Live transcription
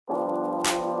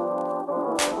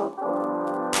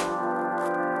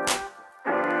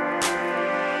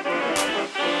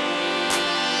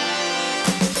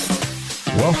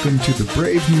welcome to The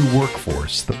Brave New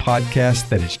Workforce, the podcast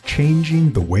that is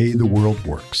changing the way the world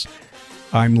works.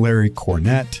 I'm Larry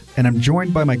Cornett, and I'm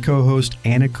joined by my co-host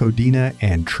Anna Codina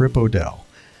and Trip Odell.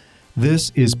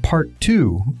 This is part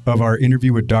 2 of our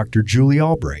interview with Dr. Julie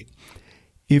Albright.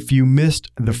 If you missed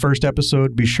the first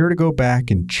episode, be sure to go back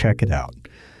and check it out.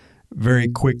 Very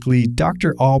quickly,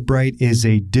 Dr. Albright is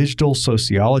a digital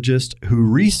sociologist who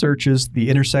researches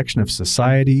the intersection of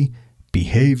society,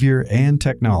 behavior, and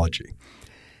technology.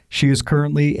 She is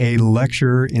currently a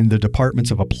lecturer in the departments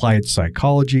of applied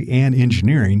psychology and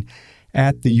engineering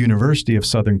at the University of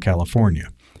Southern California.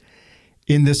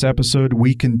 In this episode,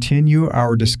 we continue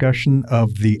our discussion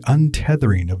of the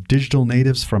untethering of digital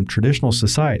natives from traditional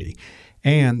society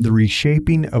and the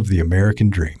reshaping of the American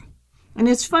dream. And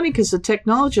it's funny because the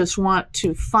technologists want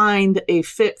to find a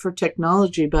fit for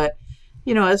technology, but,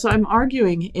 you know, as I'm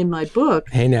arguing in my book...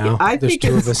 Hey now, there's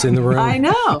two of us in the room. I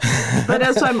know. But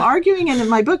as I'm arguing in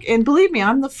my book, and believe me,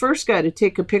 I'm the first guy to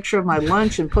take a picture of my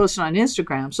lunch and post it on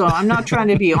Instagram, so I'm not trying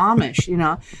to be Amish, you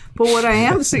know. But what I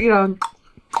am saying,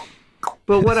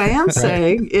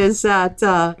 saying is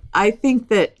that I think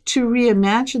that to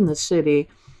reimagine the city...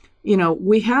 You know,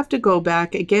 we have to go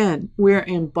back again. We're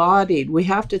embodied. We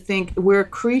have to think we're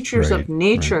creatures of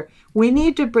nature. Right. We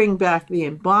need to bring back the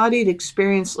embodied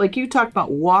experience. Like you talked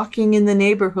about walking in the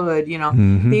neighborhood, you know,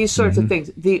 these sorts of things.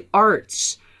 The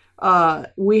arts.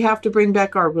 We have to bring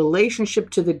back our relationship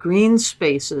to the green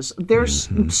spaces. There's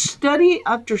study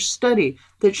after study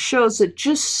that shows that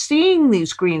just seeing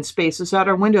these green spaces out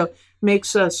our window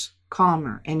makes us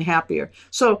calmer and happier.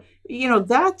 So, you know,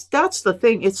 that's the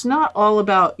thing. It's not all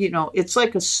about, you know, it's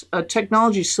like a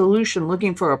technology solution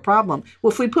looking for a problem.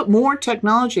 Well, if we put more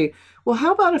technology, well,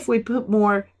 how about if we put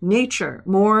more nature,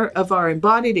 more of our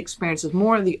embodied experiences,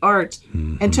 more of the arts,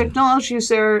 and technology is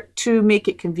there to make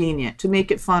it convenient, to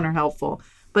make it fun or helpful,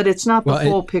 but it's not the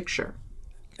whole picture.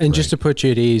 And just to put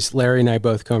you at ease, Larry and I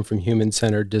both come from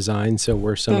human-centered design, so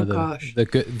we're some of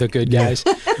the good guys.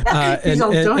 I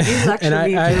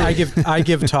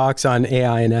give talks on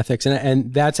AI and ethics,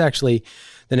 and that's actually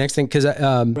the next thing, because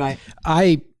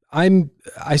I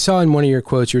saw in one of your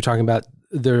quotes you were talking about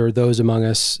there are those among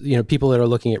us, you know, people that are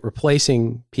looking at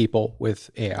replacing people with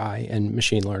AI and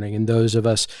machine learning, and those of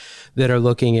us that are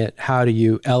looking at how do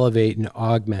you elevate and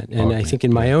augment. And I think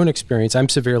in my own experience, I'm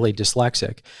severely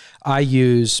dyslexic. I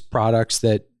use products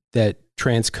that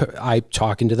transcode. I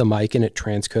talk into the mic and it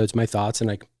transcodes my thoughts,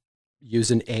 and I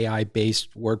use an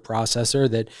AI-based word processor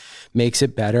that makes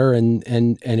it better, and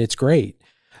it's great.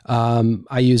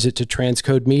 I use it to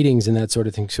transcode meetings and that sort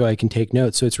of thing so I can take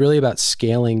notes. So it's really about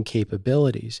scaling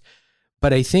capabilities.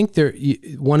 But I think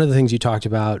one of the things you talked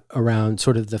about around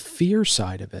sort of the fear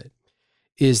side of it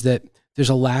is that there's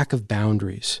a lack of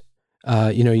boundaries.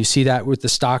 You know, you see that with the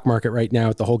stock market right now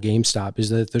with the whole GameStop, is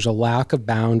that there's a lack of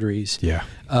boundaries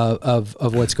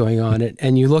of what's going on.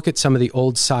 And you look at some of the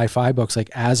old sci-fi books, like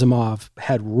Asimov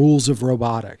had rules of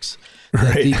robotics.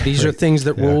 These are things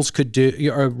that rules could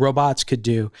do, or robots could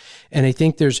do. And I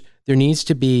think there needs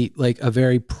to be like a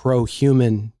very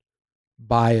pro-human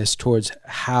bias towards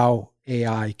how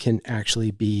AI can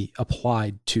actually be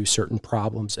applied to certain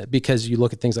problems. Because you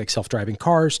look at things like self-driving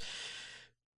cars.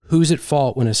 Who's at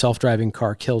fault when a self-driving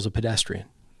car kills a pedestrian?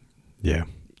 Yeah.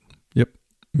 Yep.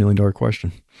 $1 million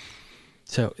question.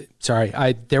 So sorry,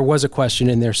 there was a question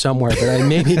in there somewhere, but I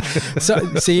maybe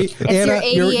see. It's Anna,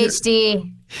 your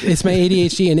ADHD. It's my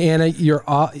ADHD, and Anna, you're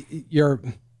out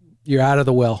of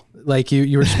the will. Like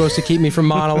you were supposed to keep me from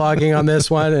monologuing on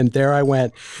this one, and there I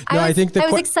went. No, I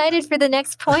was excited for the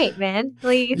next point, man.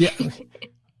 Yeah,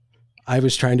 I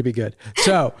was trying to be good.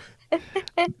 So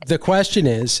the question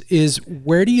is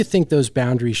where do you think those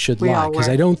boundaries should lie? Because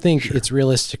I don't think it's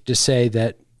realistic to say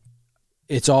that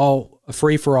it's all a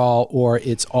free for all, or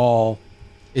you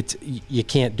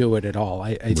can't do it at all.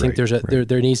 I think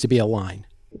there needs to be a line.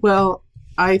 Well,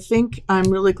 I think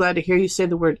I'm really glad to hear you say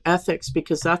the word ethics,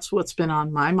 because that's what's been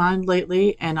on my mind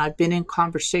lately. And I've been in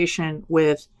conversation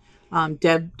with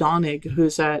Deb Donig,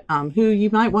 who's at who you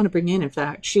might want to bring in. In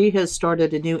fact, she has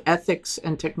started a new ethics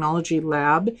and technology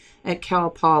lab at Cal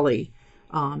Poly,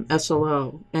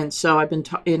 SLO. And so I've been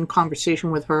in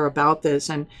conversation with her about this,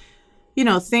 and you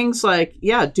know, things like,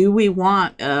 do we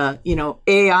want,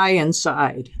 AI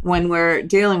inside when we're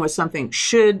dealing with something?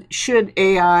 Should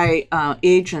AI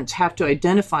agents have to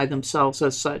identify themselves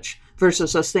as such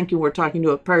versus us thinking we're talking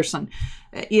to a person?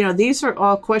 You know, these are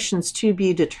all questions to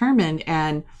be determined.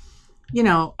 And, you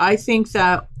know, I think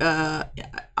that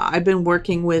I've been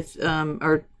working with,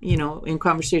 in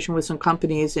conversation with some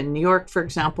companies in New York, for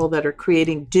example, that are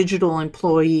creating digital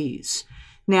employees.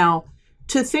 Now,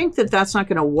 to think that that's not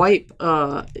going to wipe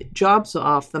jobs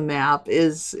off the map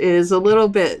is a little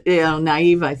bit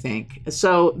naive, I think.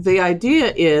 So the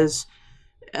idea is,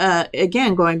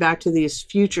 again, going back to these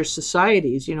future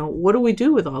societies, what do we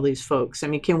do with all these folks? I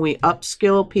mean, can we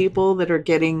upskill people that are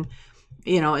getting,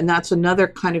 and that's another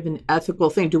kind of an ethical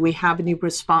thing. Do we have any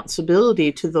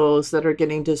responsibility to those that are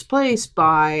getting displaced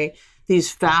by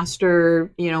these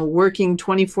faster, working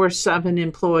 24/7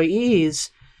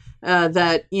 employees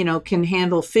that, can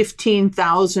handle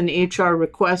 15,000 HR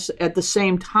requests at the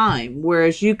same time,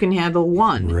 whereas you can handle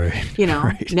one,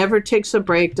 right. Never takes a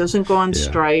break, doesn't go on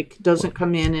strike, doesn't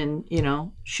come in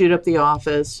and, shoot up the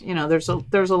office.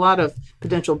 There's a lot of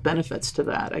potential benefits to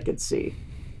that, I could see.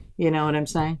 You know what I'm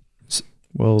saying?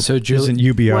 Well, so isn't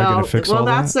UBI going to fix all that?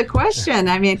 Well, that's the question.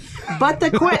 I mean, but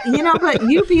but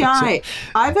UBI,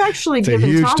 I've actually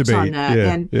given talks debate. On that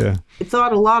and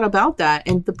thought a lot about that.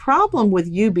 And the problem with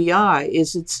UBI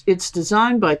is it's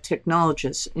designed by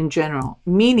technologists in general,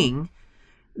 meaning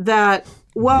that,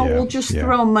 we'll just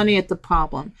throw money at the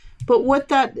problem. But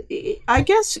I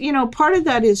guess, part of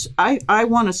that is, I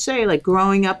want to say, like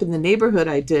growing up in the neighborhood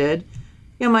I did,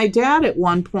 my dad at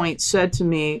one point said to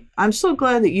me, I'm so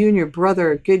glad that you and your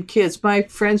brother are good kids. My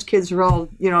friends' kids are all,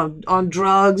 on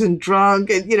drugs and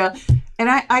drunk and, and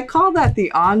I call that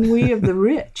the ennui of the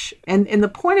rich. And the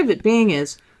point of it being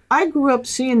is, I grew up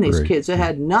seeing these kids that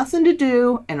had nothing to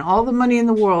do and all the money in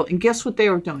the world. And guess what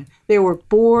they were doing? They were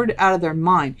bored out of their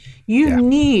mind. You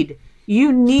need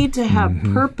to have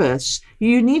purpose.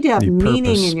 You need to have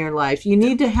meaning in your life. You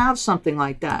need to have something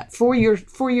like that for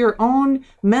your own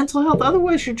mental health.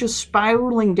 Otherwise, you're just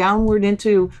spiraling downward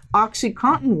into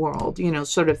OxyContin world,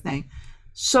 sort of thing.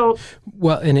 So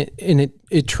and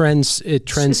it trends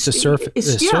to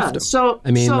surface. So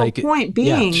I mean, point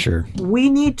being, we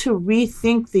need to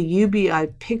rethink the UBI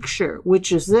picture,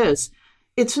 which is this: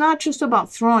 it's not just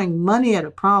about throwing money at a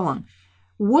problem.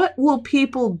 What will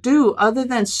people do other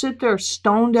than sit there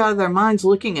stoned out of their minds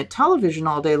looking at television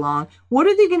all day long? What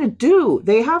are they going to do?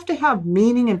 They have to have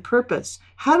meaning and purpose.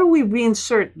 How do we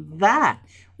reinsert that,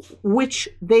 which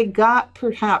they got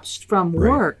perhaps from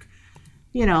work?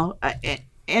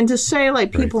 And to say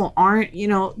like people aren't,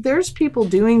 there's people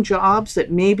doing jobs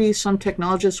that maybe some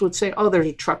technologists would say, oh, there's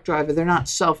a truck driver. They're not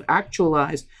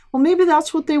self-actualized. Well, maybe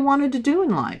that's what they wanted to do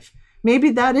in life.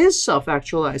 Maybe that is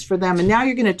self-actualized for them. And now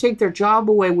you're going to take their job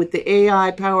away with the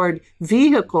AI-powered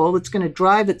vehicle that's going to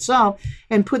drive itself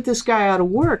and put this guy out of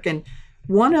work. And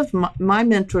one of my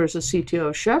mentors, a CTO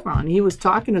of Chevron, he was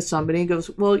talking to somebody. He goes,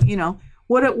 well,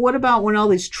 what about when all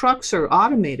these trucks are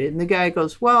automated? And the guy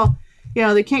goes, well,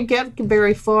 they can't get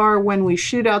very far when we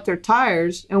shoot out their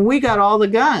tires and we got all the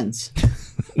guns.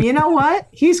 You know what?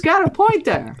 He's got a point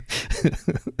there.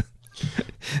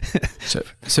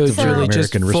 So Julie,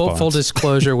 just full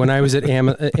disclosure, when I was at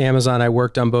Amazon, I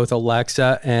worked on both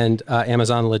Alexa and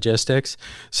Amazon Logistics.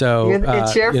 So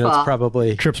it's your fault. It's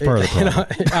probably Trip's part of the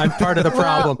problem. I'm part of the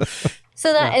problem.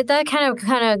 So that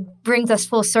kind of brings us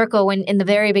full circle when in the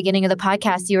very beginning of the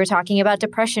podcast you were talking about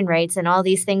depression rates and all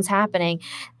these things happening.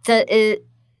 Is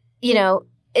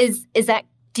that,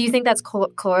 do you think that's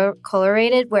correlated?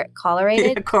 Correlated?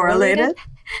 Correlated.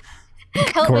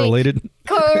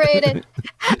 Correlated.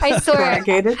 I swear.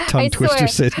 Tongue twister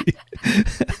city.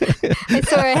 I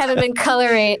swear I haven't been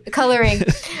coloring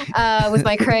with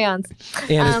my crayons.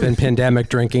 And it's been pandemic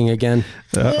drinking again.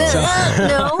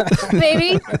 No,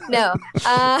 maybe no.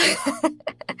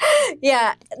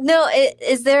 Yeah, no.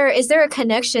 Is there a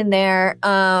connection there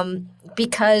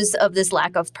because of this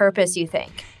lack of purpose? You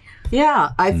think?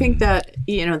 Yeah, I think that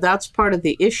that's part of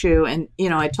the issue, and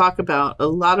I talk about a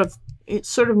lot of. It's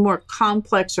sort of more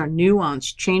complex or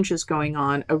nuanced changes going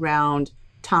on around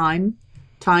time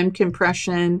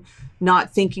compression,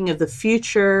 not thinking of the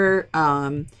future.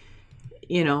 They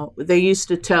used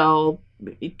to tell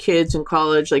kids in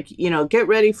college, like, get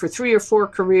ready for 3 or 4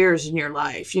 careers in your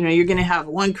life. You're going to have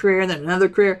one career, then another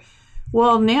career.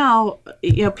 Well, now,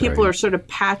 people are sort of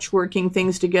patchworking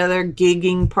things together,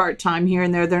 gigging part-time here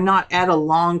and there. They're not at a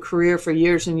long career for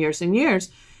years and years and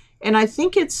years. And I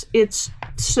think it's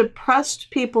suppressed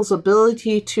people's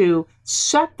ability to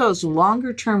set those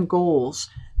longer term goals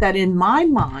that, in my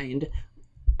mind,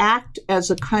 act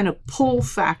as a kind of pull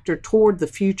factor toward the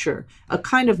future, a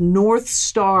kind of North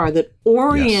Star that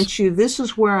orients you, this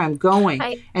is where I'm going.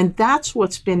 And that's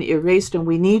what's been erased, and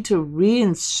we need to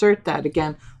reinsert that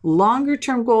again. Longer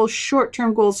term goals, short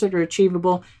term goals that are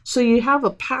achievable, so you have a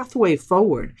pathway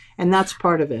forward, and that's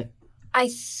part of it. I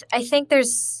think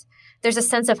there's a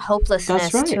sense of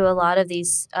hopelessness to a lot of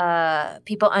these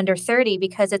people under 30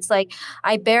 because it's like,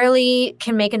 I barely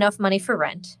can make enough money for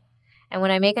rent. And when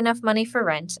I make enough money for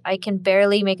rent, I can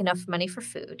barely make enough money for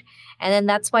food. And then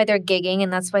that's why they're gigging,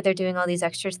 and that's why they're doing all these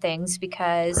extra things,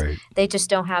 because they just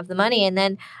don't have the money. And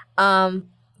then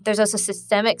there's also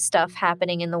systemic stuff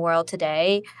happening in the world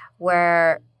today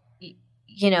where,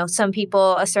 you know, some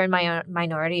people, a certain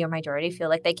minority or majority, feel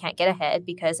like they can't get ahead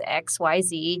because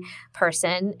XYZ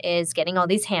person is getting all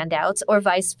these handouts, or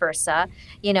vice versa,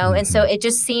 you know. And so it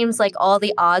just seems like all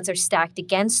the odds are stacked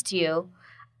against you,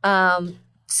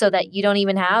 so that you don't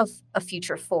even have a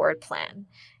future forward plan.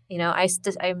 You know, I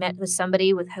met with somebody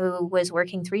who was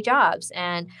working 3 jobs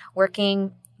and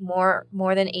working more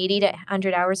than 80 to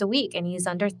 100 hours a week, and he's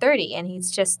under 30, and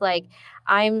he's just like,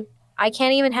 I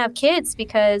can't even have kids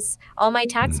because all my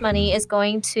tax money is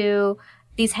going to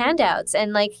these handouts.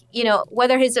 And like, you know,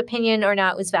 whether his opinion or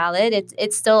not was valid,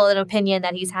 it's still an opinion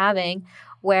that he's having,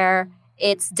 where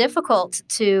it's difficult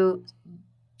to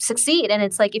succeed. And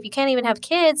it's like, if you can't even have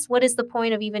kids, what is the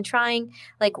point of even trying?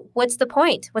 Like, what's the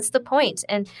point? What's the point?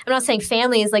 And I'm not saying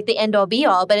family is like the end all be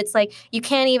all, but it's like, you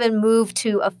can't even move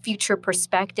to a future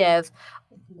perspective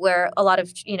where a lot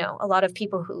of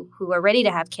people who are ready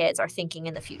to have kids are thinking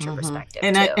in the future perspective.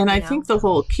 And I think the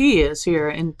whole key is here,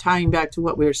 and tying back to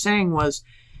what we were saying, was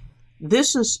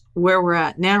this is where we're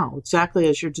at now, exactly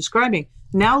as you're describing.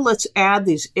 Now let's add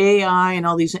these AI and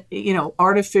all these, you know,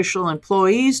 artificial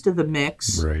employees to the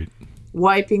mix,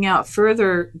 wiping out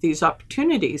further these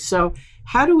opportunities. So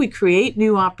how do we create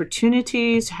new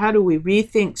opportunities? How do we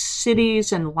rethink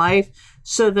cities and life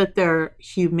so that they're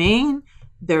humane,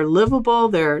 they're livable,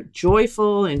 they're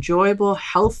joyful, enjoyable,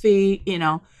 healthy, you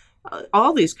know,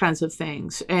 all these kinds of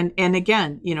things. And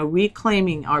again, you know,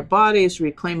 reclaiming our bodies,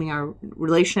 reclaiming our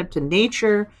relationship to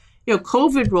nature. You know,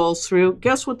 COVID rolls through.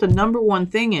 Guess what the number one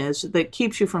thing is that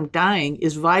keeps you from dying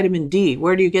is vitamin D.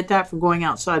 Where do you get that? From going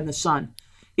outside in the sun.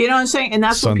 You know what I'm saying? And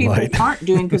that's Sunlight. What people aren't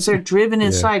doing, because they're driven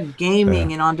inside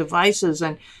gaming and on devices,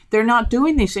 and they're not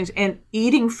doing these things. And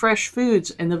eating fresh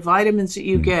foods and the vitamins that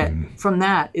you get from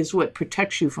that is what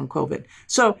protects you from COVID.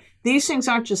 So these things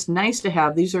aren't just nice to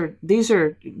have. These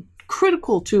are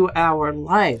critical to our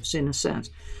lives in a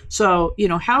sense. So, you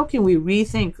know, how can we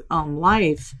rethink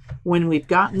life when we've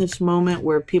gotten this moment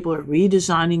where people are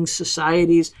redesigning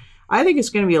societies? I think it's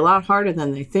going to be a lot harder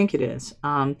than they think it is.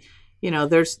 You know,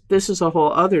 this is a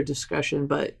whole other discussion,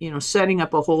 but, you know, setting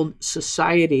up a whole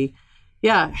society.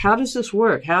 Yeah. How does this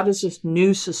work? How does this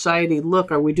new society look?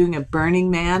 Are we doing a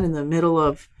Burning Man in the middle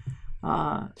of,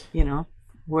 you know,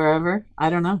 wherever? I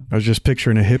don't know. I was just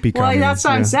picturing a hippie. Well, that's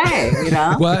what I'm saying, you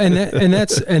know? Well,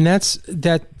 that's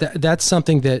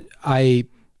something that I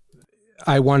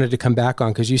wanted to come back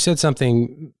on, because you said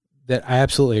something that I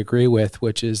absolutely agree with,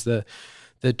 which is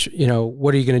you know,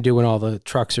 what are you going to do when all the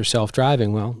trucks are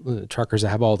self-driving? Well, the truckers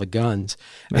have all the guns.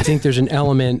 I think there's an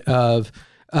element of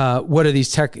what are you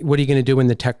going to do when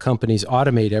the tech companies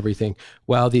automate everything?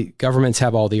 Well, the governments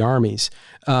have all the armies,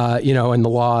 you know, and the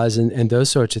laws and those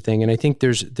sorts of things. And I think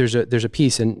there's a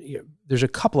piece, and you know, there's a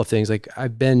couple of things. Like,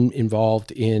 I've been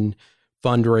involved in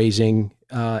fundraising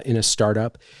in a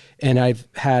startup, and I've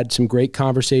had some great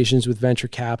conversations with venture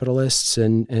capitalists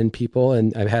and people,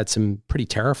 and I've had some pretty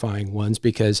terrifying ones,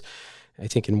 because I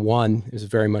think in one, it was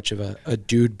very much of a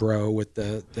dude bro with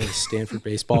the Stanford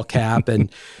baseball cap,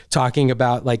 and talking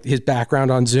about, like, his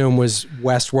background on Zoom was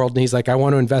Westworld, and he's like, I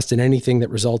want to invest in anything that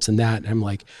results in that. And I'm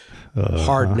like,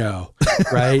 hard no,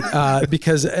 right?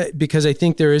 Because I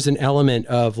think there is an element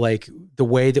of, like, the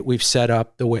way that we've set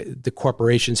up, the way the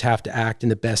corporations have to act in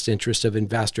the best interest of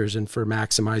investors and for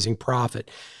maximizing profit.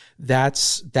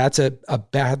 That's a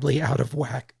badly out of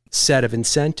whack set of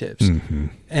incentives.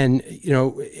 And, you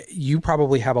know, you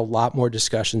probably have a lot more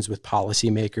discussions with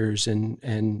policymakers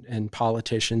and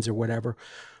politicians or whatever,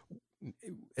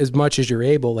 as much as you're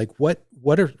able. Like, what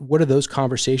are those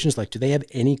conversations like? Do they have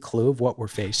any clue of what we're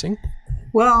facing?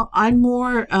 Well, I'm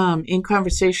more in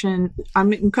conversation.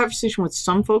 I'm in conversation with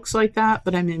some folks like that,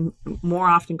 but I'm in more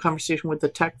often conversation with the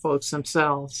tech folks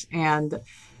themselves. And,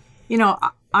 you know,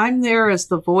 I'm there as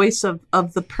the voice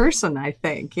of the person, I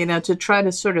think, you know, to try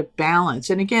to sort of balance.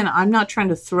 And again, I'm not trying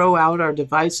to throw out our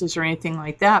devices or anything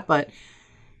like that, but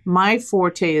my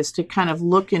forte is to kind of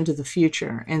look into the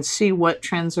future and see what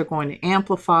trends are going to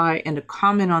amplify, and to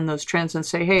comment on those trends and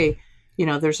say, hey, you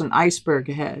know, there's an iceberg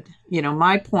ahead. You know,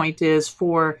 my point is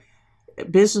for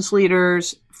business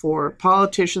leaders, for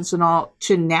politicians and all,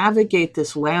 to navigate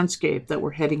this landscape that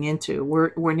we're heading into.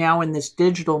 We're now in this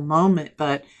digital moment,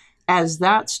 but as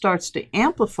that starts to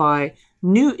amplify,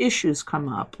 new issues come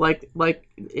up. Like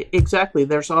exactly,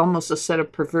 there's almost a set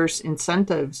of perverse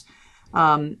incentives,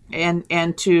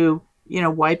 and to, you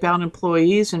know, wipe out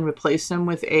employees and replace them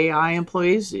with AI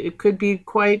employees. It could be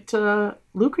quite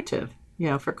lucrative.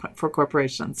 for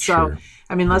corporations. So,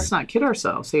 I mean, let's not kid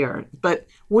ourselves here. But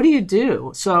what do you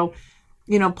do? So,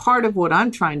 part of what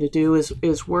I'm trying to do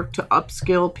is work to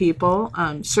upskill people.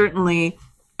 Certainly,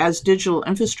 as digital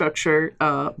infrastructure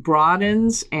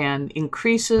broadens and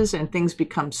increases and things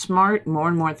become smart, more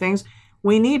and more things,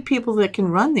 we need people that can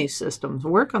run these systems,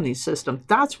 work on these systems.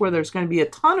 That's where there's going to be a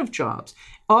ton of jobs,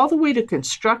 all the way to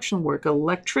construction work,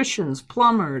 electricians,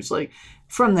 plumbers, like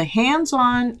from the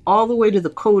hands-on all the way to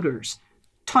the coders,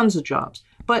 tons of jobs.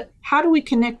 But how do we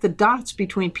connect the dots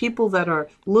between people that are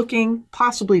looking,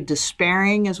 possibly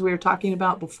despairing, as we were talking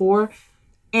about before,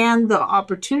 and the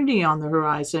opportunity on the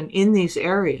horizon in these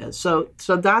areas? So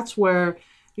that's where,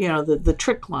 the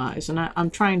trick lies. And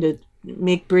I'm trying to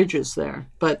make bridges there.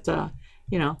 But,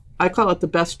 I call it the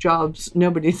best jobs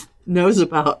nobody knows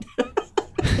about.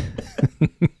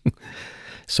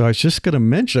 So I was just going to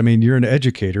mention, I mean, you're an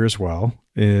educator as well,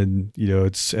 and,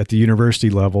 it's at the university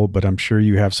level, but I'm sure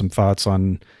you have some thoughts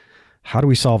on how do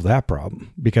we solve that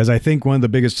problem? Because I think one of the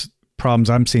biggest problems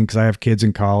I'm seeing, because I have kids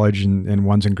in college and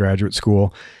one's in graduate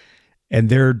school, and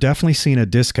they're definitely seeing a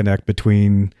disconnect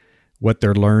between what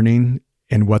they're learning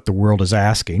and what the world is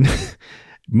asking.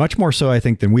 Much more so, I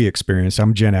think, than we experienced.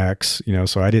 I'm Gen X,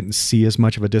 so I didn't see as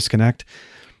much of a disconnect.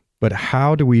 But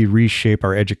how do we reshape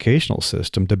our educational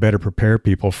system to better prepare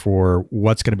people for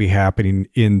what's going to be happening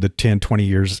in the 10, 20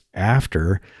 years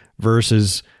after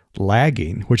versus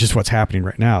lagging, which is what's happening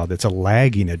right now? That's a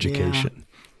lagging education.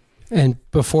 Yeah.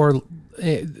 And before,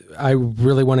 I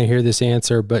really want to hear this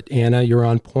answer, but Anna, you're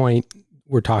on point.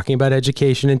 We're talking about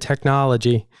education and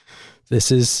technology.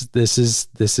 This is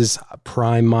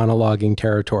prime monologuing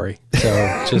territory.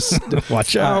 So just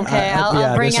watch out. Okay,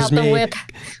 I'll bring out the whip.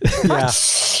 Yeah.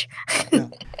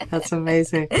 That's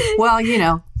amazing. Well,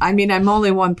 I'm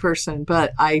only one person,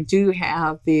 but I do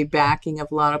have the backing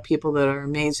of a lot of people that are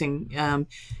amazing.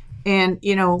 And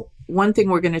one thing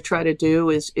we're going to try to do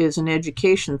is an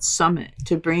education summit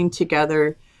to bring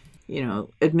together,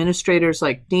 administrators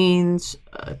like deans,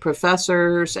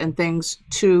 professors, and things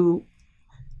to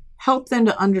help them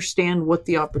to understand what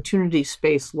the opportunity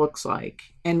space looks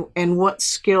like and what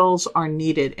skills are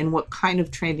needed and what kind of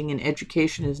training and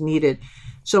education is needed.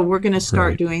 So we're going to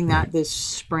start doing that this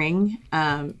spring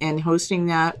and hosting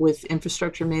that with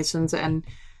Infrastructure Masons. And,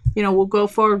 we'll go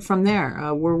forward from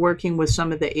there. We're working with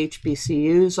some of the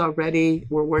HBCUs already.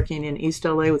 We're working in East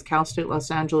LA with Cal State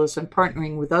Los Angeles and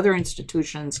partnering with other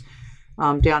institutions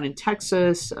down in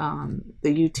Texas, the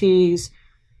UTs,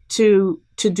 to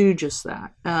do just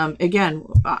that. Again,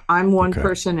 I'm one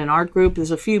person in our group.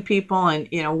 There's a few people, and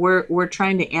we're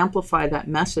trying to amplify that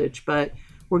message, but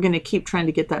we're going to keep trying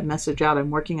to get that message out. I'm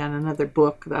working on another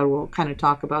book that will kind of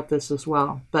talk about this as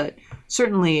well. But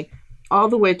certainly all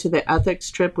the way to the ethics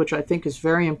trip, which I think is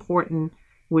very important.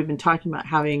 We've been talking about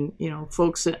having,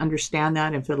 folks that understand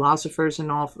that, and philosophers and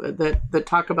all that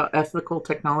talk about ethical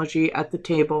technology at the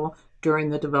table during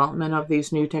the development of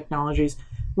these new technologies.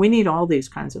 We need all these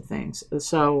kinds of things.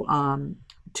 So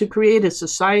to create a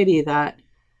society that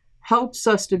helps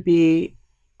us to be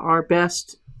our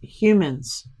best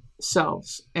humans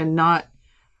selves and not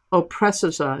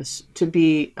oppresses us to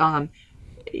be,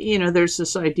 there's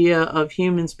this idea of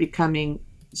humans becoming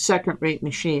second-rate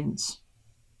machines,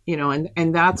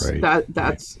 and that's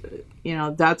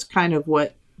that's kind of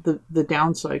what the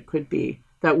downside could be,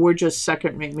 that we're just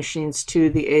second-rate machines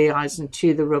to the AIs and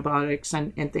to the robotics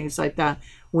and things like that.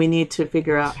 We need to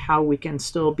figure out how we can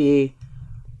still be,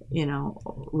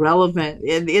 relevant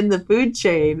in the food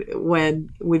chain when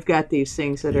we've got these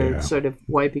things that are sort of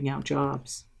wiping out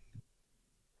jobs.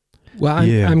 Well,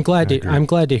 I'm glad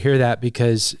to hear that,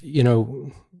 because,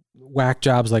 whack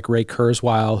jobs like Ray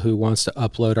Kurzweil, who wants to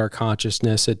upload our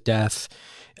consciousness at death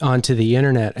onto the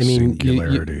internet. I mean,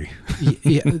 singularity.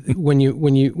 When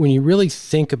you really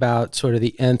think about sort of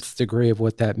the nth degree of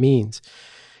what that means,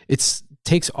 it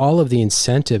takes all of the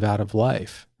incentive out of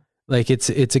life. Like it's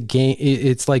a game.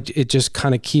 It's like it just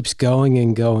kind of keeps going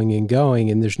and going and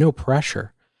going, and there's no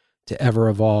pressure to ever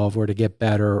evolve or to get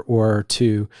better or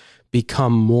to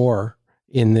become more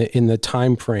in the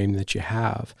time frame that you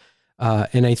have.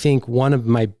 And I think one of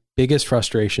my biggest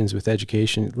frustrations with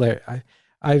education,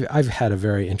 I've had a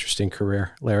very interesting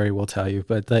career, Larry will tell you,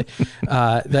 but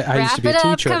I used to be a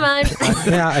teacher. Come on.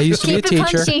 I used to be a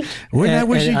teacher. When I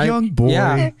was a young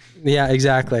boy. Yeah,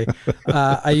 exactly.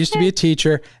 I used to be a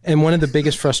teacher. And one of the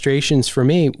biggest frustrations for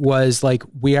me was like,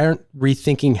 we aren't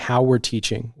rethinking how we're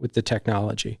teaching with the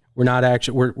technology. We're not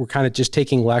actually, we're kind of just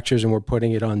taking lectures and we're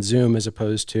putting it on Zoom as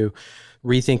opposed to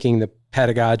rethinking the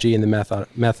pedagogy and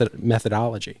the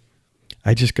methodology.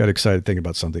 I just got excited thinking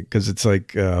about something, because it's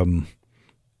like,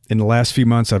 in the last few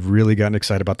months, I've really gotten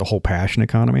excited about the whole passion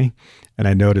economy. And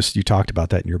I noticed you talked about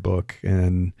that in your book.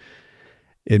 And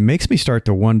it makes me start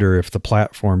to wonder if the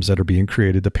platforms that are being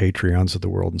created, the Patreons of the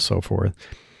world and so forth,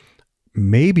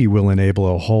 maybe will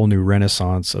enable a whole new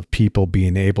renaissance of people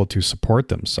being able to support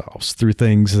themselves through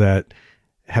things that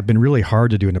have been really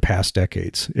hard to do in the past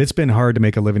decades. It's been hard to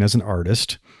make a living as an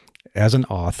artist, as an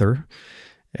author,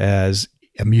 as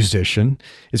a musician.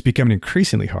 It's becoming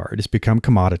increasingly hard. It's become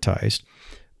commoditized.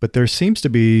 But there seems to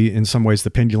be, in some ways,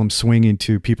 the pendulum swinging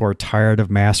to people are tired of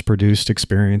mass-produced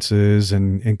experiences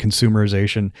and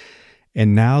consumerization.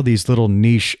 And now these little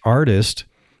niche artists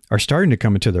are starting to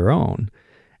come into their own.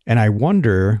 And I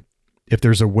wonder if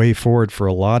there's a way forward for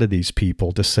a lot of these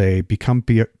people to say, be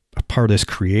a part of this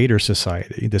creator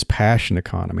society, this passion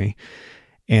economy,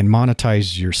 and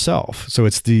monetize yourself. So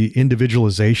it's the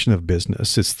individualization of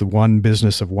business. It's the one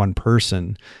business of one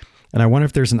person. And I wonder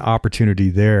if there's an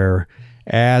opportunity there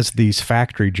as these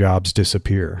factory jobs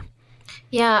disappear.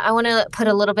 Yeah, I want to put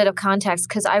a little bit of context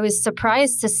because I was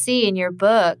surprised to see in your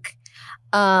book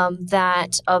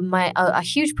that a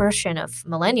huge portion of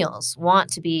millennials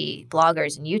want to be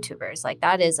bloggers and YouTubers. Like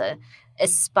that is a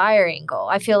aspiring goal.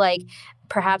 I feel like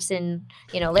perhaps in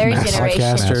Larry's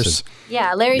generation,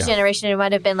 Larry's generation, it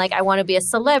might have been like, I want to be a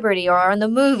celebrity or on the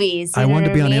movies. I want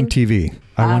to be on MTV.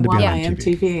 I wanted to be on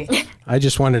MTV. I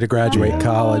just wanted to graduate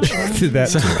college.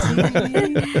 So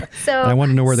I want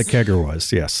to know where the kegger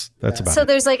was. Yes, that's about it. So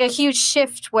there's like a huge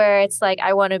shift where it's like,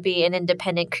 I want to be an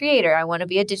independent creator. I want to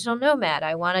be a digital nomad.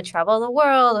 I want to travel the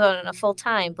world on a full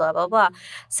time, blah, blah, blah.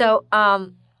 So,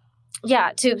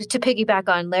 to piggyback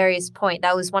on Larry's point,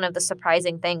 that was one of the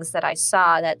surprising things that I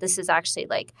saw, that this is actually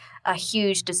like a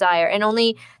huge desire. And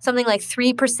only something like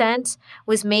 3%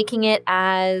 was making it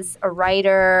as a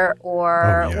writer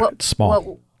or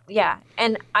small.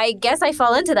 And I guess I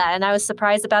fall into that. And I was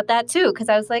surprised about that too, because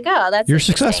I was like, oh, that's You're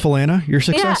successful, Anna. You're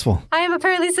successful. Yeah, I am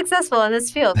apparently successful in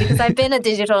this field because I've been a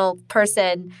digital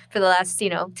person for the last,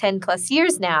 10 plus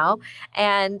years now.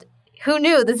 And who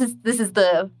knew this is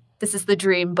the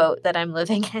dream boat that I'm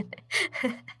living in.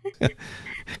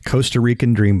 Costa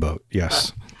Rican dream boat.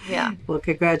 Yes. Yeah. Well,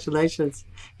 congratulations.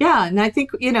 Yeah. And I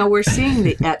think, we're seeing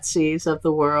the Etsy's of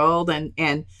the world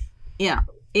and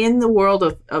in the world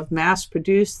of mass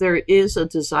produced, there is a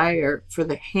desire for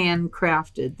the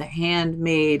handcrafted, the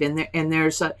handmade, and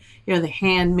there's the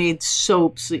handmade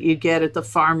soaps that you get at the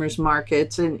farmers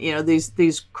markets and,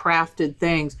 these crafted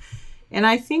things. And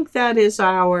I think that is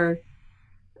our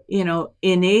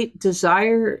innate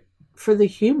desire for the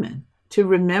human, to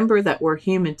remember that we're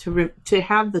human, to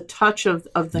have the touch of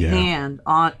the hand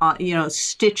on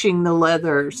stitching the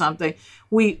leather or something.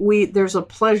 We there's a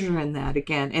pleasure in that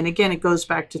again. And again, it goes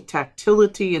back to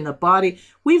tactility in the body.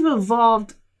 We've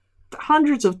evolved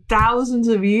hundreds of thousands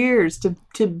of years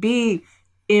to be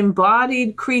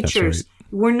embodied creatures. Right.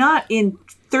 We're not in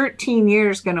 13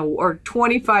 years or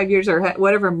 25 years or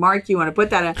whatever mark you want to put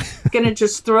that at, going to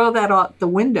just throw that out the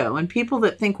window. And people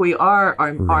that think we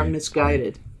are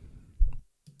misguided.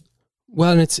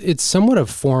 Well, and it's somewhat a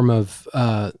form of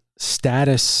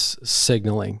status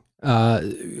signaling.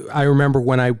 I remember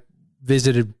when I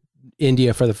visited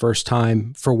India for the first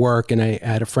time for work, and I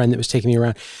had a friend that was taking me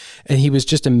around, and he was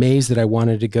just amazed that I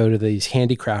wanted to go to these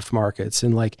handicraft markets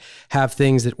and like have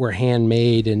things that were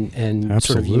handmade and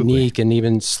sort of unique and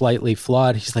even slightly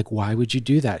flawed. He's like, why would you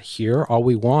do that here? All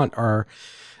we want are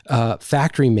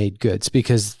factory made goods,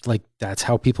 because like that's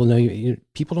how people know you.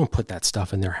 People don't put that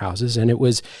stuff in their houses. And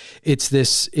it's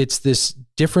this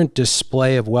different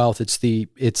display of wealth. It's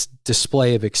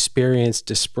display of experience,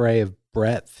 display of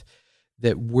breadth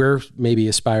that we're maybe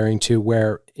aspiring to,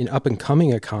 where in up and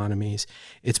coming economies,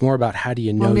 it's more about how do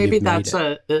you know. Well, maybe that's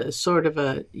a sort of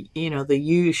the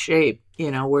U shape,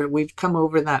 where we've come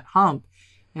over that hump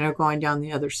and are going down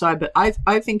the other side. But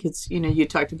I think it's, you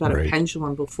talked about a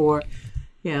pendulum before,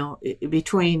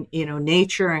 between,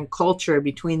 nature and culture,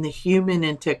 between the human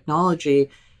and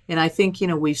technology. And I think,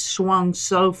 we've swung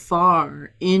so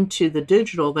far into the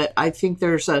digital that I think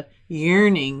there's a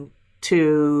yearning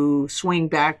to swing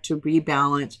back, to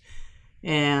rebalance,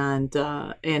 and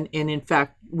in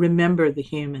fact remember the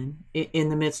human in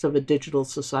the midst of a digital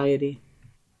society.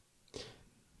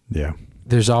 Yeah,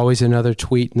 there's always another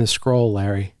tweet in the scroll,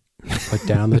 Larry. Put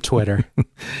down the Twitter.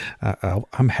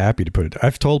 I'm happy to put it.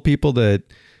 I've told people that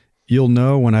you'll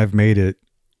know when I've made it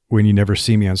when you never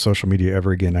see me on social media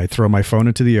ever again. I throw my phone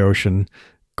into the ocean,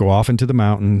 go off into the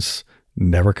mountains,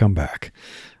 never come back.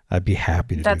 I'd be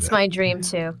happy to do that. That's my dream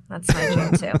too.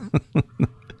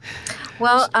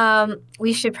 Well,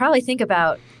 we should probably think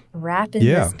about wrapping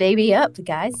this baby up,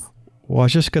 guys. Well, I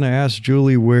was just going to ask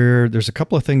Julie where there's a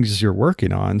couple of things you're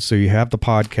working on. So you have the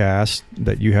podcast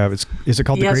that you have. Is it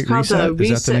called The Great Reset?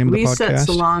 Is that the name of the podcast? Reset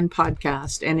Salon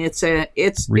Podcast. And it's a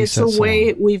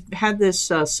way we've had this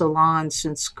salon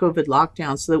since COVID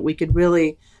lockdown so that we could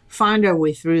really find our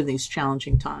way through these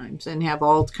challenging times and have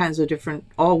all kinds of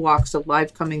all walks of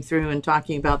life coming through and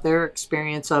talking about their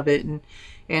experience of it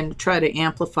and try to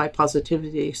amplify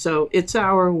positivity. So it's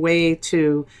our way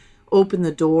to open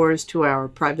the doors to our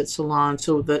private salon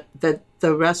so that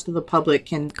the rest of the public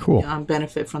can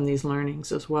benefit from these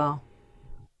learnings as well.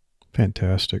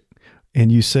 Fantastic. And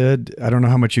you said, I don't know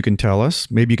how much you can tell us.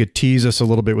 Maybe you could tease us a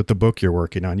little bit with the book you're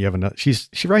working on. You have another, she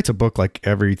writes a book like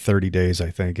every 30 days,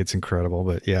 I think. It's incredible,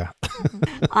 but yeah.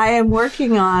 I am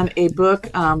working on a book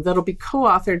that'll be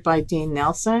co-authored by Dean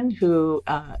Nelson, who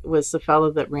was the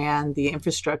fellow that ran the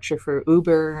infrastructure for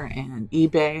Uber and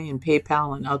eBay and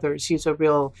PayPal and others. He's a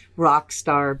real rock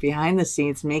star behind the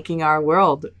scenes, making our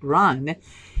world run.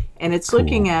 And it's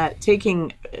looking at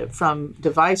taking from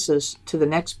devices to the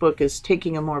next book is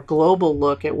taking a more global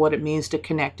look at what it means to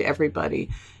connect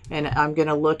everybody. And I'm going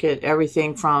to look at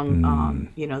everything from,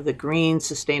 the green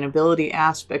sustainability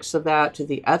aspects of that to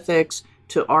the ethics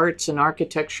to arts and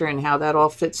architecture and how that all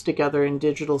fits together in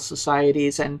digital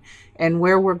societies and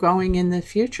where we're going in the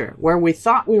future, where we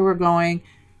thought we were going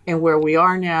and where we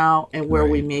are now and where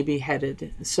we may be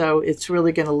headed. So it's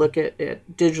really going to look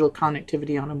at digital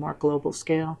connectivity on a more global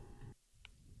scale.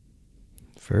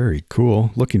 Very cool.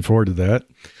 Looking forward to that.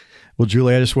 Well,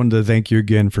 Julie, I just wanted to thank you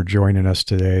again for joining us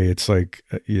today. It's like,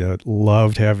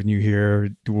 loved having you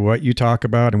here. What you talk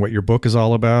about and what your book is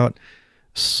all about,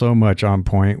 so much on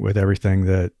point with everything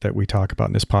that we talk about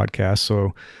in this podcast.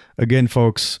 So again,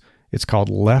 folks, it's called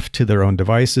Left to Their Own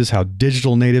Devices, How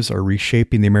Digital Natives Are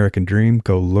Reshaping the American Dream.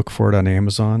 Go look for it on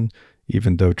Amazon.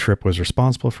 Even though Tripp was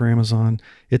responsible for Amazon,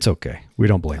 it's okay. We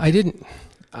don't blame you.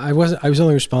 I was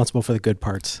only responsible for the good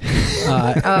parts.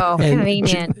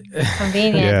 Convenient.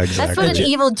 Convenient. Yeah, exactly. That's what an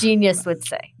evil genius would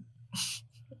say.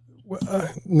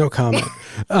 No comment.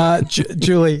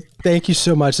 Julie, thank you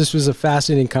so much. This was a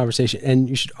fascinating conversation, and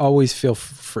you should always feel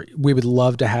free. We would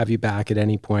love to have you back at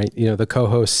any point. The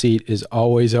co-host seat is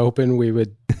always open. We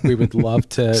would love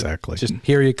to just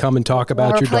hear you come and talk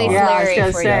about your dog. Yeah, I was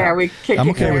going to say, are we kicking I'm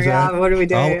okay with that. What do we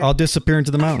do? I'll disappear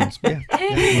into the mountains. Yeah.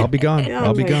 I'll be gone.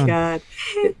 I'll be gone. God.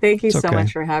 Thank you so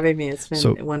much for having me. It's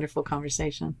been a wonderful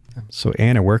conversation. So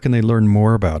Anna, where can they learn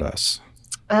more about us?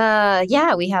 We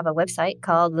have a website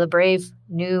called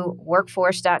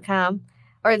thebravenewworkforce.com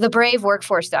or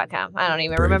thebraveworkforce.com. I don't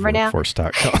even remember now.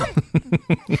 Braveworkforce.com.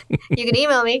 You can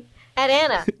email me at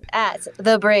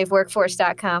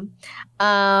anna@thebraveworkforce.com.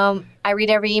 I read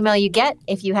every email you get.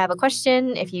 If you have a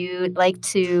question, if you'd like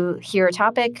to hear a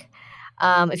topic,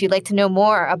 if you'd like to know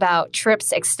more about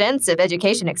Tripp's extensive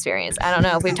education experience, I don't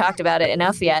know if we've talked about it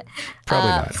enough yet. Probably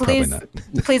not.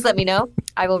 Please let me know.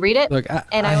 I will read it. Look, I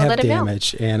will let him know.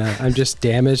 Anna. I'm just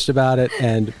damaged about it.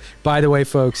 And by the way,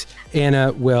 folks,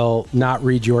 Anna will not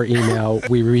read your email.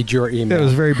 We read your email. It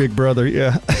was very Big Brother.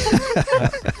 Yeah.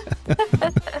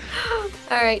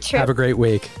 All right, Tripp. Have a great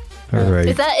week. All right.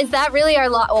 Is that really our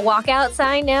walkout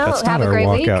sign now? That's Have not a great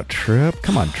our week. Walkout, Tripp.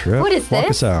 Come on, Tripp. What is this? Walk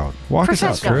us out. Walk us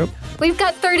out, Tripp. We've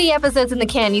got 30 episodes in the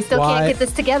can. You still can't get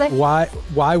this together?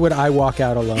 Why would I walk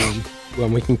out alone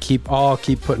when we can keep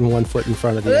putting one foot in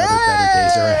front of the other? Better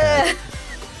days are ahead.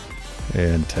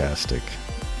 Fantastic.